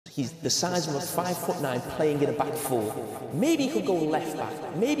He's the size of a 5'9" playing in a back four. Maybe he could go left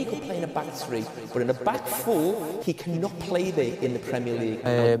back, maybe he could play in a back three, but in a back four, he cannot play there in the Premier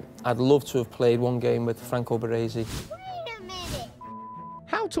League. I'd love to have played one game with Franco Baresi. Wait a minute.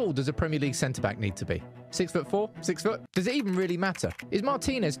 How tall does a Premier League centre-back need to be? 6'4"? 6 foot? Does it even really matter? Is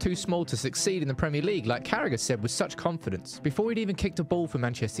Martinez too small to succeed in the Premier League, like Carragher said with such confidence, before he'd even kicked a ball for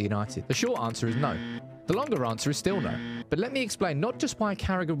Manchester United? The short answer is no. The longer answer is still no. But let me explain not just why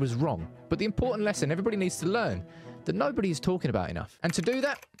Carragher was wrong, but the important lesson everybody needs to learn that nobody is talking about enough. And to do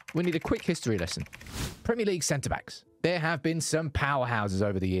that, we need a quick history lesson. Premier League centre-backs. There have been some powerhouses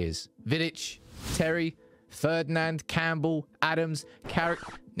over the years. Vidic, Terry, Ferdinand, Campbell, Adams, Carrick.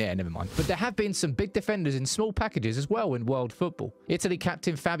 Yeah, never mind. But there have been some big defenders in small packages as well in world football. Italy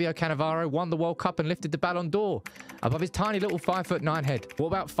captain Fabio Cannavaro won the World Cup and lifted the Ballon d'Or above his tiny little 5'9" head. What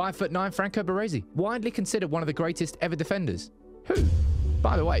about 5'9" Franco Baresi? Widely considered one of the greatest ever defenders. Who,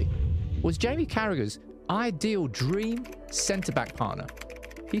 by the way, was Jamie Carragher's ideal dream centre-back partner.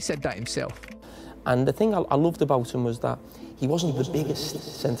 He said that himself. And the thing I loved about him was that he wasn't the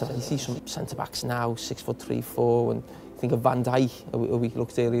biggest centre-back. You see some centre-backs now, 6'3", 4", and think of Van Dijk, who we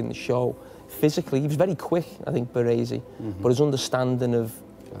looked earlier in the show. Physically, he was very quick, I think, Baresi, but his understanding of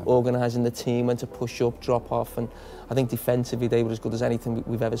organising the team, when to push up, drop off, and I think defensively they were as good as anything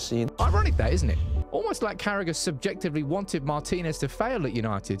we've ever seen. Ironic that, isn't it? Almost like Carragher subjectively wanted Martinez to fail at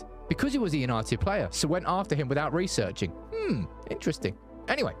United because he was a United player, so went after him without researching. Interesting.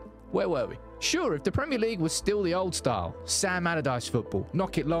 Anyway, where were we? Sure, if the Premier League was still the old style, Sam Allardyce football,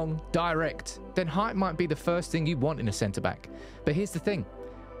 knock it long, direct, then height might be the first thing you want in a centre-back. But here's the thing,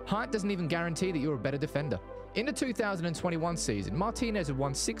 height doesn't even guarantee that you're a better defender. In the 2021 season, Martinez had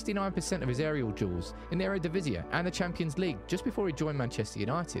won 69% of his aerial duels in the Eredivisie and the Champions League just before he joined Manchester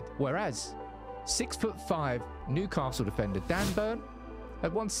United. Whereas 6'5" Newcastle defender Dan Burn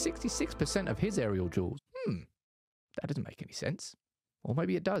had won 66% of his aerial duels. That doesn't make any sense. Or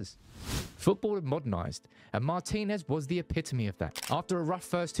maybe it does. Football had modernised, and Martinez was the epitome of that. After a rough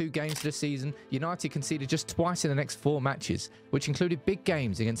first 2 games of the season, United conceded just twice in the next 4 matches, which included big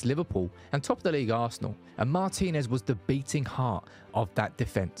games against Liverpool and top of the league Arsenal, and Martinez was the beating heart of that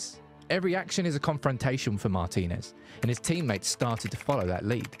defence. Every action is a confrontation for Martinez, and his teammates started to follow that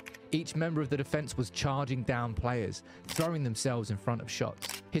lead. Each member of the defence was charging down players, throwing themselves in front of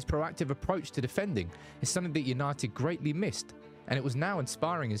shots. His proactive approach to defending is something that United greatly missed, and it was now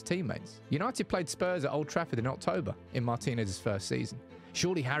inspiring his teammates. United played Spurs at Old Trafford in October in Martinez's first season.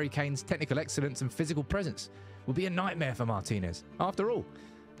 Surely Harry Kane's technical excellence and physical presence would be a nightmare for Martinez. After all,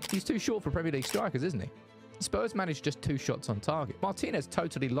 he's too short for Premier League strikers, isn't he? Spurs managed just 2 shots on target. Martinez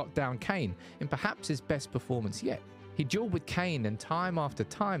totally locked down Kane in perhaps his best performance yet. He duelled with Kane, and time after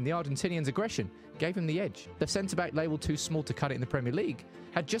time, the Argentinian's aggression gave him the edge. The centre-back labelled too small to cut it in the Premier League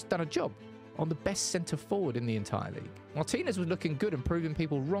had just done a job on the best centre-forward in the entire league. Martinez was looking good and proving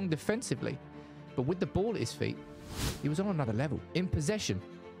people wrong defensively, but with the ball at his feet, he was on another level. In possession,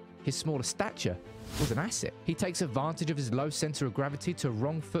 his smaller stature was an asset. He takes advantage of his low centre of gravity to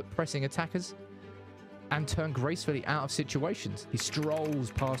wrong foot pressing attackers and turn gracefully out of situations. He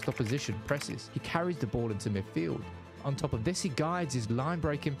strolls past opposition presses. He carries the ball into midfield. On top of this, he guides his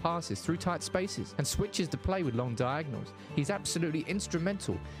line-breaking passes through tight spaces and switches the play with long diagonals. He's absolutely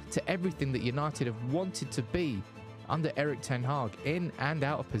instrumental to everything that United have wanted to be under Erik ten Hag, in and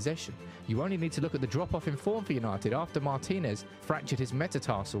out of possession. You only need to look at the drop-off in form for United after Martinez fractured his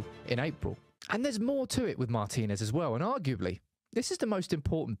metatarsal in April. And there's more to it with Martinez as well, and arguably, this is the most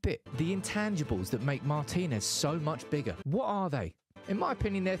important bit, the intangibles that make Martinez so much bigger. What are they? In my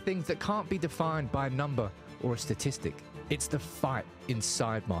opinion, they're things that can't be defined by a number or a statistic. It's the fight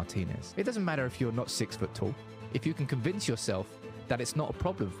inside Martinez. It doesn't matter if you're not 6 foot tall, if you can convince yourself that it's not a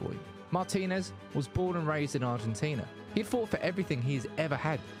problem for you. Martinez was born and raised in Argentina. He fought for everything he's ever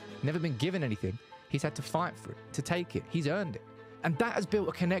had, never been given anything. He's had to fight for it, to take it. He's earned it. And that has built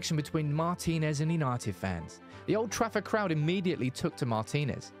a connection between Martinez and United fans. The Old Trafford crowd immediately took to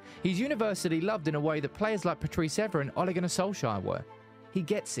Martinez. He's universally loved in a way that players like Patrice Evra and Ole Gunnar Solskjaer were. He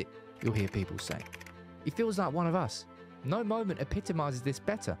gets it, you'll hear people say. He feels like one of us. No moment epitomises this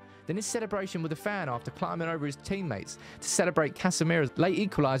better than his celebration with a fan after climbing over his teammates to celebrate Casemiro's late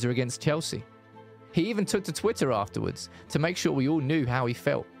equaliser against Chelsea. He even took to Twitter afterwards to make sure we all knew how he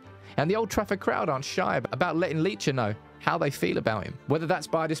felt. And the Old Trafford crowd aren't shy about letting Leacher know how they feel about him, whether that's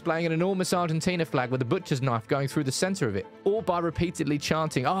by displaying an enormous Argentina flag with a butcher's knife going through the centre of it, or by repeatedly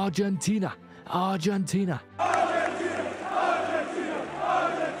chanting, "Argentina, Argentina."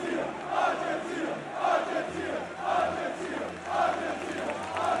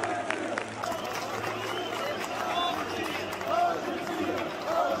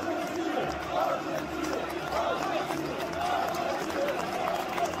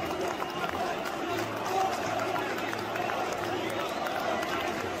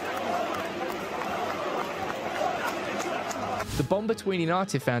 The bond between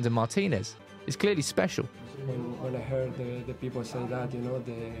United fans and Martinez is clearly special. When I heard the people say that, you know,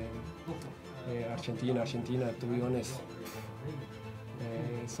 Argentina, to be honest,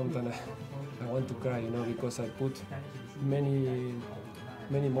 sometimes I want to cry, you know, because I put many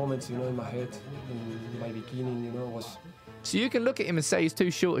moments, you know, in my head, in my beginning, you know, was... So you can look at him and say he's too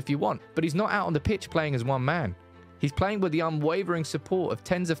short if you want, but he's not out on the pitch playing as one man. He's playing with the unwavering support of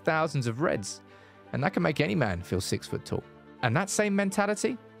tens of thousands of Reds, and that can make any man feel 6 foot tall. And that same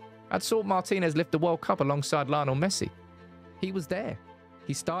mentality, I'd saw Martinez lift the World Cup alongside Lionel Messi. He was there.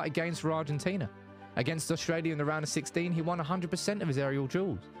 He started games for Argentina. Against Australia in the round of 16, he won 100% of his aerial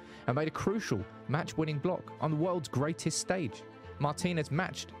duels and made a crucial match-winning block on the world's greatest stage. Martinez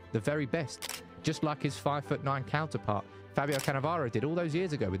matched the very best, just like his 5'9" counterpart, Fabio Cannavaro, did all those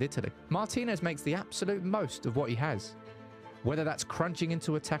years ago with Italy. Martinez makes the absolute most of what he has, whether that's crunching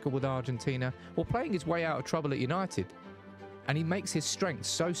into a tackle with Argentina or playing his way out of trouble at United. And he makes his strengths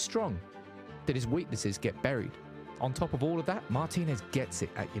so strong that his weaknesses get buried. On top of all of that, Martinez gets it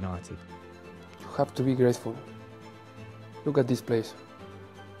at United. You have to be grateful. Look at this place.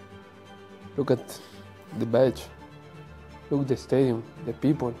 Look at the badge. Look at the stadium, the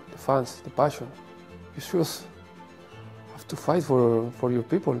people, the fans, the passion. You just have to fight for your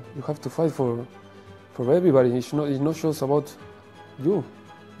people. You have to fight for everybody. It's not just about you.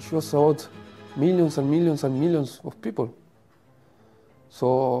 It's just about millions and millions and millions of people.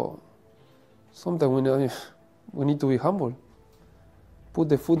 So sometimes we need to be humble. Put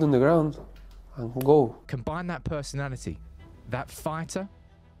the foot on the ground and go. Combine that personality, that fighter,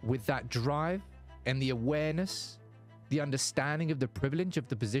 with that drive and the awareness, the understanding of the privilege of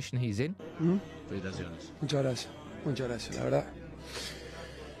the position he's in. Felicitaciones. Muchas gracias. Muchas gracias. La verdad,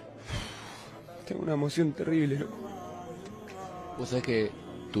 tengo una emoción terrible, ¿no? Vos sabés que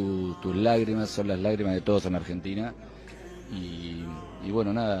tus lágrimas son las lágrimas de todos en Argentina. Y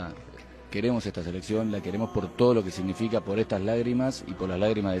bueno, nada, queremos esta selección, la queremos por todo lo que significa, por estas lágrimas y por las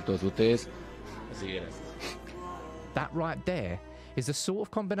lágrimas de todos ustedes. Así que gracias. That right there is the sort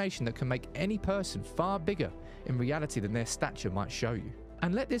of combination that can make any person far bigger in reality than their stature might show you.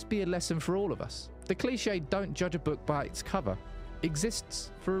 And let this be a lesson for all of us. The cliche, don't judge a book by its cover,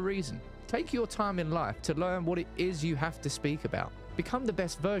 exists for a reason. Take your time in life to learn what it is you have to speak about. Become the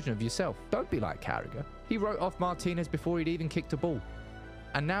best version of yourself. Don't be like Carragher. He wrote off Martinez before he'd even kicked a ball.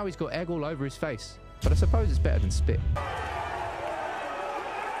 And now he's got egg all over his face. But I suppose it's better than spit.